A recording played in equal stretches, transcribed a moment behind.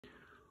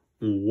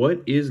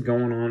What is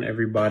going on,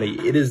 everybody?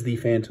 It is the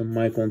Phantom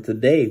Michael, and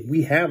today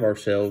we have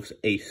ourselves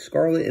a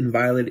Scarlet and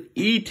Violet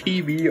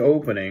ETB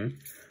opening.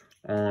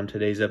 On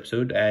today's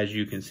episode, as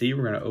you can see,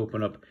 we're going to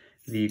open up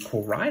the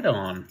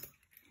Koraidon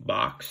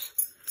box.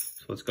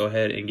 So let's go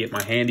ahead and get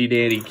my handy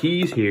dandy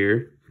keys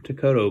here to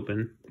cut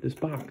open this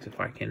box. If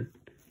I can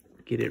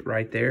get it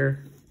right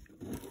there.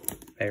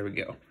 There we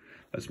go.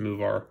 Let's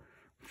move our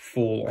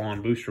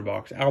full-on booster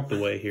box out the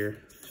way here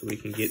so we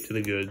can get to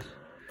the goods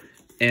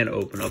and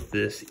open up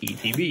this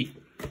ETB.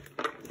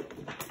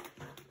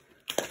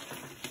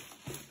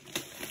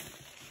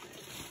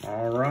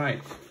 All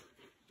right.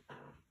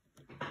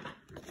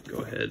 Go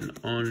ahead and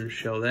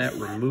unshell that,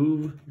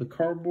 remove the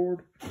cardboard.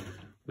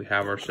 We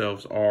have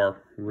ourselves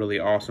our really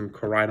awesome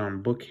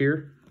Koraidon book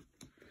here.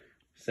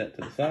 Set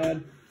to the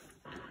side.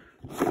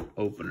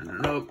 Opening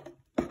it up.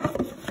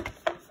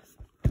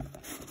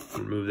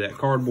 Remove that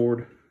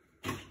cardboard.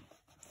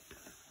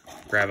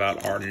 Grab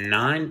out our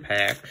 9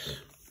 packs.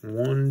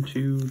 1,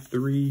 2,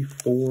 3,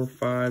 4,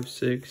 5,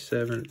 6,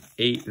 7,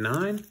 8,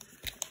 9.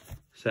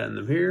 Setting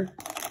them here.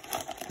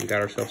 We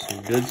got ourselves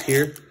some goods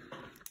here.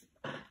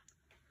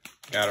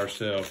 Got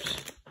ourselves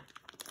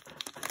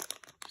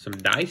some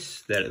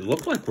dice that it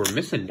looked like we're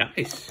missing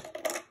dice.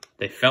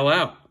 They fell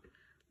out.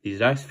 These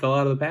dice fell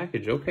out of the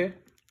package. Okay.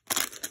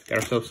 Got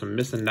ourselves some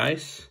missing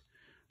dice.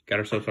 Got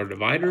ourselves our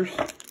dividers.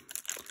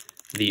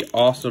 The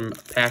awesome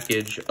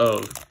package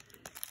of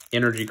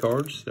energy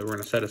cards that we're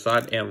going to set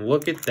aside. And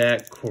look at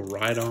that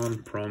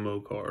Koraidon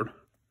promo card.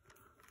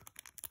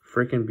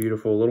 Freaking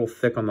beautiful. A little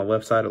thick on the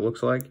left side, it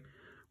looks like.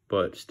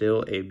 But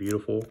still a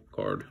beautiful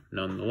card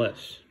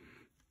nonetheless.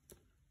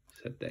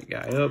 Set that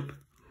guy up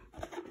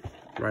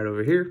right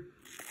over here.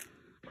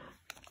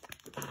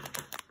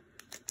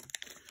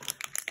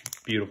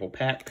 Beautiful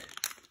pack.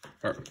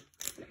 Or,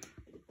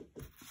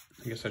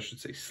 I guess I should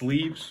say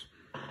sleeves.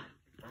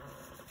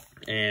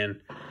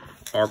 And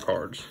our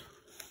cards.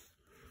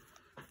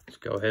 Let's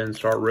go ahead and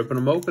start ripping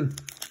them open.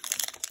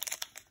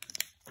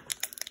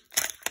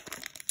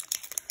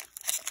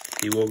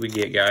 See what we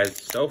get, guys.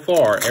 So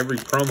far, every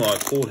promo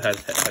I've pulled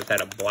has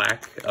had a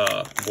black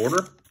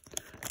border.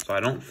 So I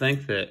don't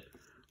think that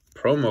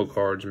promo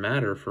cards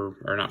matter for,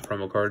 or not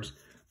promo cards,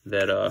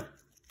 that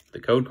the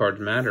code cards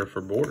matter for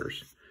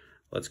borders.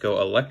 Let's go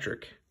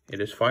electric.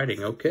 It is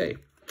fighting. Okay.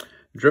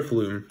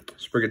 Drifloon,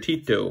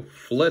 Sprigatito,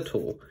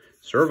 Flettle,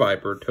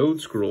 Survivor,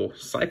 Toadscruel,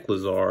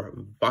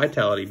 Cyclizar,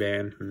 Vitality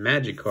Band,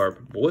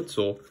 Magikarp,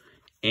 Blitzel,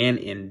 and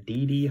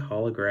Indeedee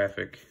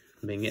Holographic.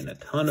 I've been getting a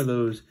ton of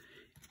those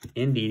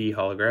Indeedee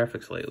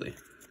Holographics lately.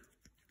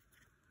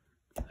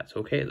 That's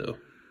okay, though.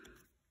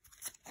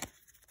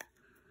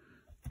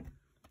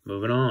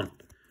 Moving on.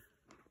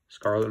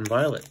 Scarlet and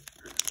Violet.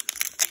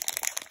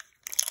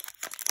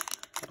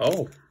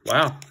 Oh,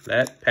 wow.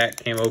 That pack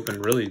came open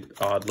really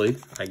oddly,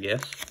 I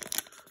guess.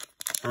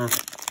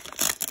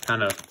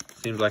 Kind of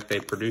seems like they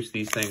produced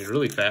these things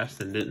really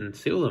fast and didn't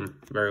seal them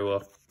very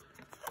well.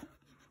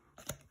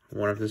 I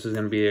wonder if this is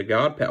going to be a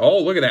god pack.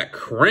 Oh, look at that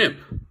crimp.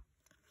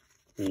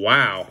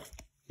 Wow.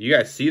 You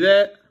guys see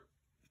that?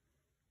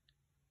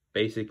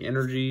 Basic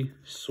Energy,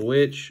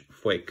 Switch,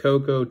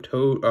 Fuecoco,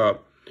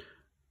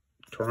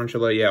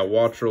 Tarantula, yeah,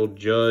 Wattrel,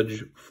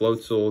 Judge,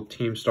 Floatzel,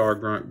 Teamstar,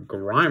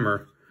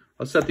 Grimer.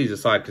 Let's set these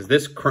aside because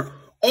this...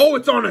 Oh,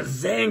 it's on a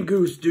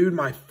Zangoose, dude.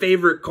 My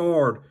favorite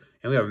card.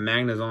 And we have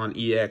Magnezon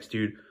EX,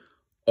 dude.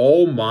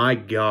 Oh my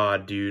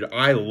god, dude.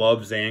 I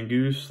love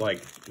Zangoose.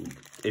 Like,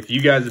 if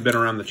you guys have been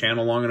around the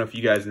channel long enough,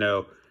 you guys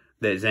know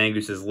that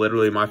Zangoose is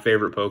literally my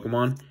favorite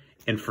Pokemon.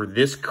 And for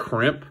this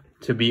crimp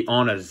to be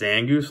on a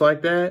Zangoose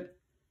like that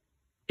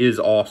is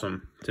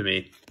awesome to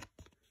me.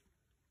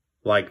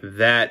 Like,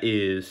 that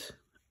is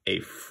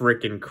a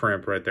freaking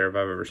crimp right there if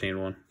I've ever seen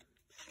one.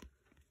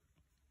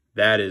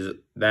 That is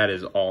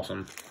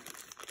awesome.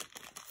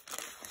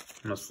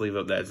 I'm going to sleeve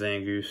up that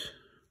Zangoose.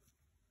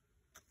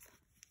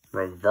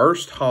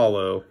 Reversed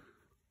Hollow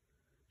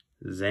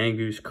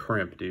Zangoose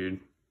crimp, dude.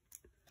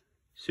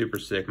 Super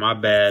sick. My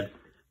bad.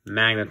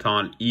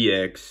 Magneton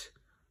EX.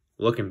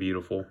 Looking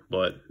beautiful,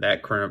 but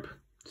that crimp,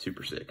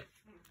 super sick.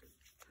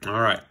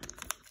 All right.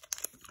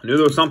 I knew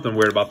there was something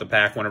weird about the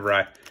pack whenever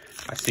I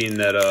seen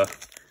that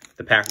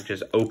the pack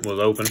was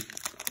open.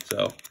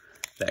 So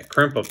that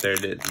crimp up there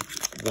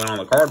went on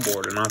the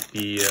cardboard and not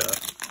the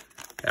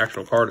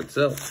actual card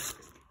itself.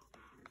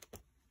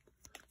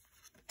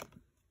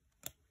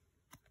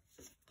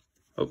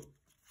 Oh.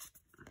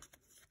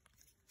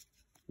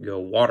 Go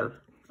water.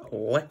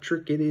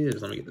 Electric it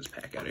is. Let me get this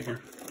pack out of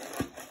here.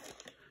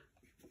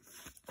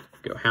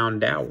 Go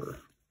Houndour,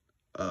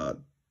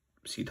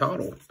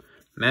 Citadel,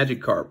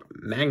 Magikarp,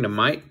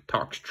 Magnemite,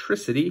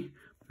 Toxtricity,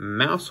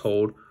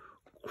 Mousehold,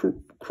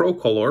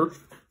 Crocolor,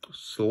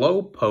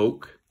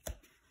 Slowpoke,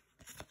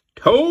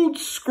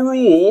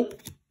 Toadscruel,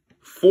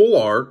 Full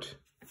Art,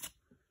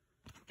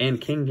 and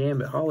King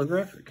Gambit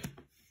Holographic.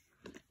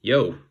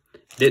 Yo,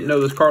 didn't know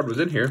this card was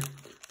in here,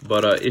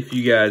 but if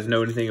you guys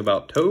know anything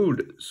about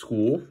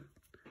Toadscruel,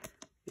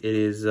 it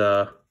is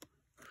a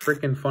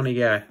freaking funny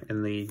guy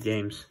in the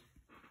games.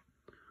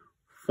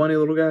 Funny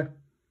little guy.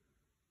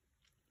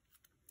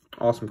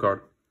 Awesome card.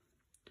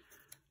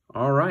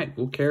 All right,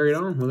 we'll carry it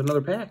on with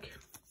another pack.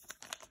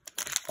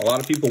 A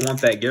lot of people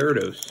want that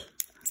Gyarados.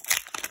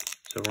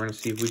 So we're going to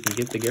see if we can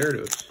get the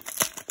Gyarados.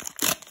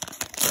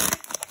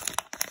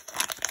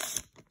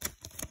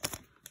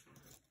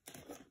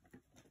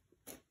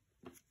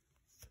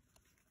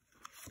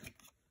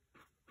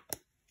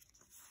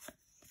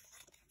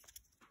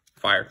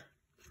 Fire.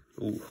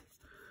 Ooh.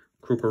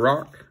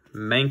 Krokorok,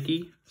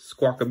 Mankey,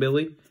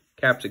 Squawkabilly,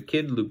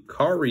 Capsakid,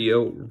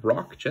 Lucario,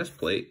 Rock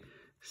Chestplate,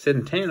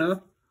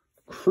 Centana,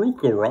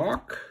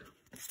 Krokorok,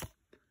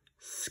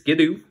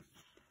 Skidoo,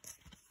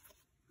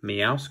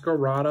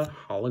 Meowscarada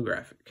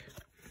Holographic.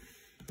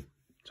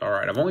 It's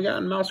alright. I've only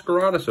gotten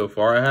Meowscarada so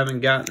far. I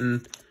haven't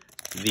gotten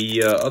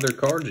the other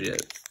cards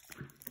yet.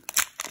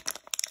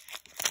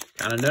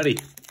 Kind of nutty.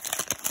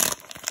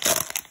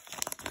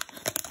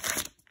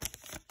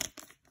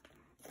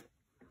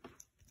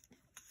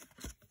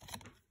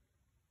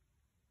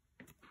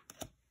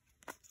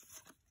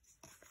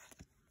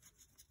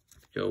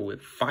 Go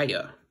with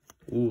Fire.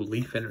 Ooh,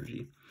 Leaf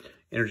Energy.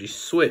 Energy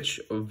Switch.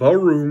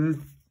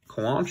 Varoom.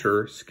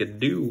 Clauncher.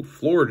 Skidoo.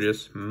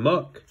 Florges.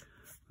 Muck.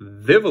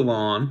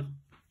 Vivillon.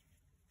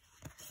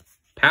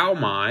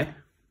 Palmo.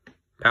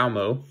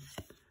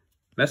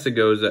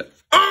 Messagoza.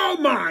 Oh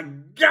my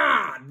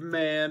god,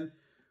 man.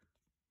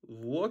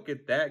 Look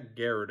at that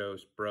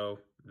Gyarados, bro.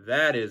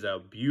 That is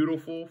a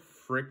beautiful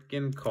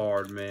freaking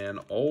card, man.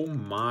 Oh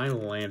my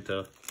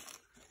Lanta.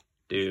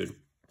 Dude,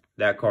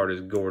 that card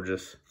is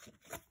gorgeous.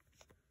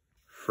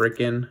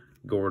 Freaking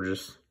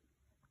gorgeous.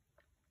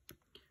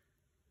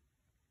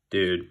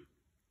 Dude,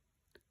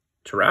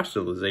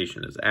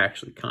 Terrestrialization is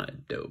actually kind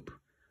of dope.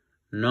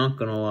 Not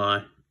gonna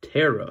lie.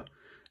 Terra.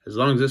 As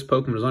long as this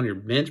Pokemon is on your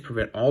bench,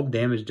 prevent all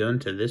damage done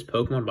to this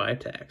Pokemon by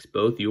attacks,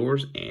 both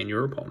yours and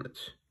your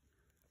opponent's.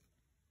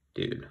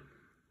 Dude.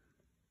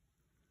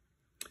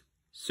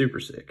 Super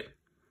sick.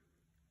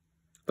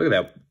 Look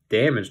at that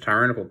damage.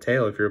 Tyrannical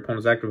Tail. If your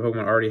opponent's active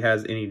Pokemon already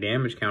has any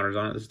damage counters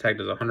on it, this attack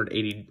does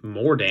 180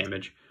 more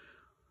damage.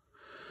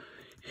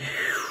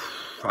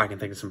 I can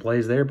think of some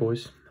plays there,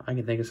 boys. I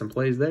can think of some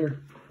plays there.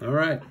 All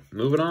right,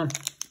 moving on.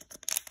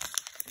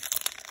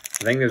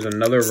 I think there's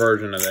another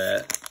version of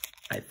that.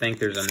 I think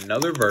there's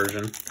another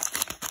version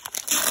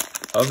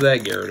of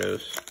that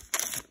Gyarados.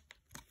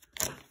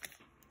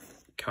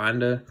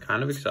 Kind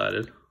of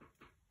excited.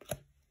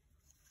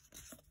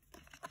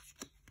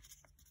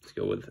 Let's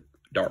go with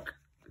Dark.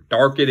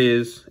 Dark it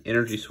is.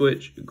 Energy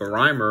Switch.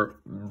 Grimer.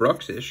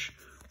 Bruxish.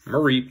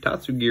 Mareep.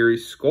 Tatsugiri.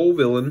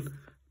 Skullvillain.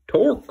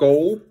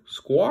 Torkoal,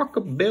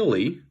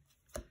 Squawkabilly,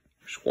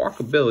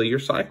 your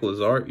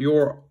Cyclizar,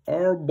 your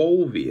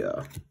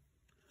Arbolvia.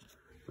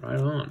 Right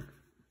on.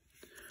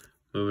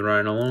 Moving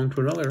right along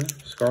to another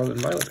Scarlet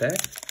and Violet pack.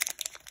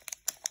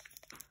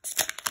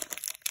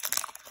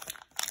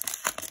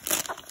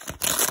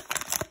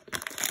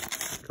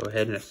 Go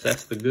ahead and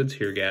assess the goods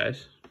here,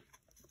 guys.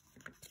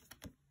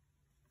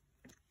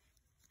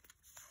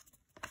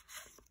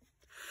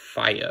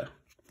 Fire.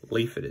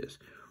 Leaf it is.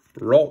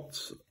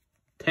 Ralts.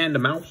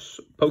 Tandemouse,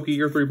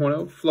 Pokegear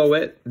 3.0,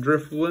 Floette,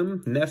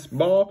 Drifloon,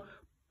 Nestball,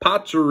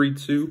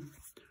 Pachirisu,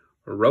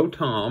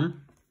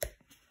 Rotom,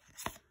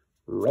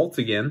 Ralts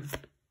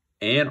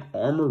and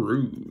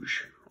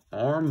Armarouge.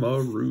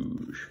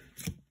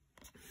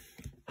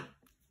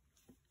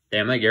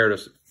 Damn, that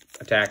Gyarados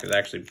attack is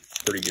actually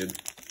pretty good.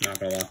 Not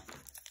gonna lie.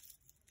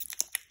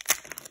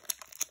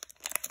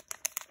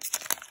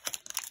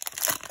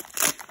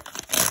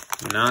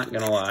 Not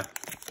gonna lie.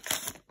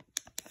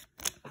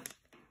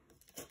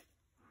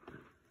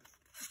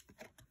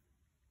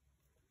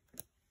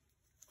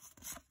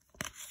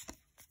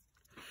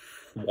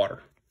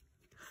 Water.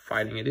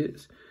 Fighting it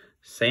is.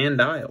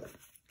 Sandile.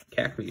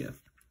 Cacnea.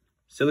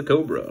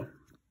 Silicobra.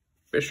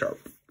 Bisharp.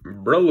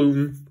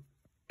 Breloom.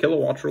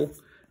 Kilowattrel.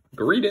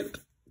 Greedent.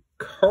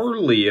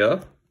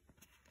 Carlia.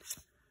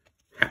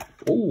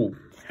 Ooh.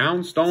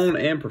 Houndstone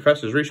and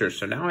Professor's Research.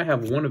 So now I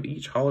have one of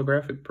each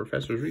holographic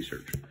Professor's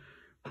Research.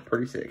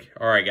 Pretty sick.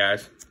 Alright,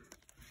 guys.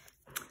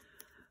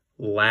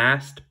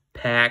 Last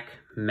pack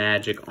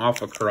magic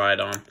off of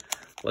Koraidon.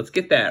 Let's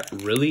get that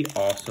really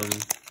awesome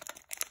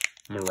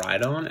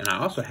Miraidon, and I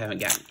also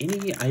haven't gotten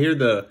any. I hear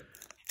the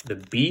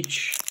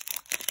Beach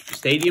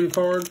Stadium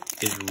card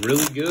is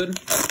really good.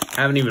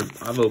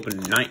 I've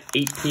opened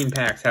 18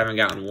 packs, haven't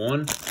gotten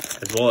one,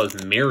 as well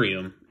as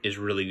Miriam is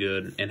really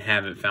good, and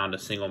haven't found a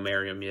single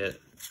Miriam yet.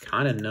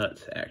 Kind of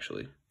nuts,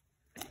 actually.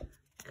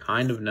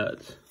 Kind of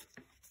nuts.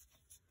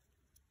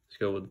 Let's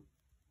go with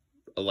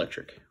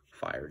Electric.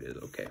 Fire it is,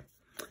 okay.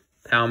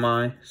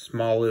 Palmai,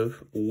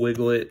 Smoliv,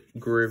 Wiglet,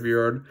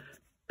 Graveyard,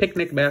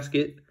 Picnic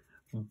Basket,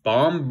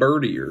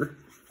 Bombardier,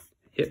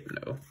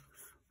 Hypno,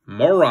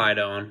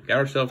 Miraidon. Got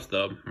ourselves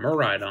the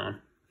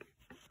Miraidon.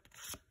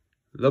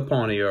 The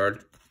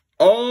Pawniard.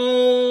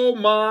 Oh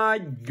my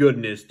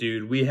goodness,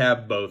 dude. We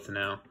have both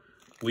now.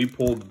 We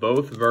pulled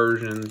both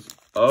versions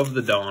of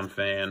the Dawn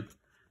Fan.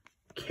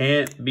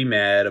 Can't be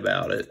mad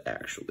about it,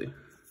 actually.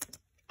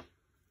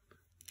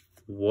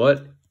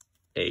 What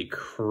a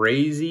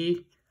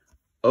crazy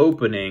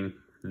opening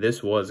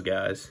this was,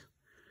 guys.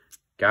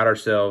 Got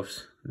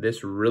ourselves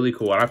this really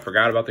cool. I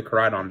forgot about the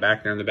Koraidon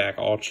back there in the back,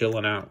 all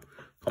chilling out.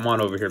 Come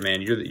on over here,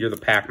 man. You're the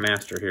pack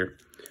master here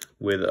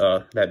with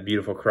that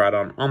beautiful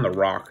Koraidon on the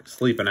rock,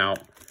 sleeping out.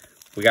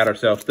 We got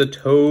ourselves the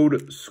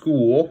Toad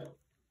School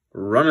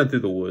running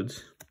through the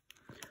woods.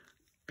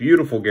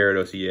 Beautiful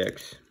Gyarados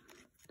EX.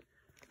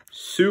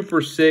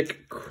 Super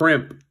sick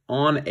Crimp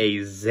on a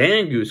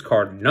Zangoose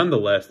card.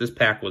 Nonetheless, this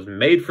pack was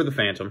made for the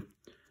Phantom.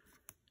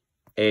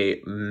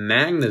 A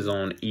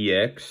Magnezone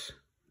EX.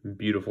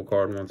 Beautiful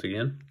card once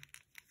again.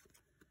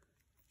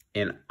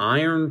 An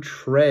Iron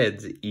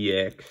Treads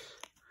EX.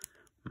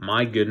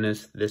 My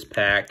goodness, this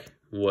pack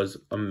was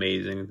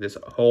amazing. This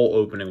whole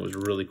opening was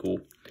really cool.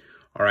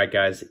 All right,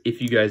 guys,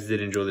 if you guys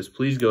did enjoy this,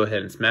 please go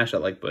ahead and smash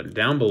that like button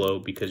down below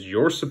because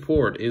your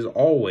support is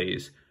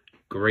always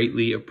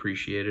greatly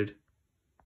appreciated.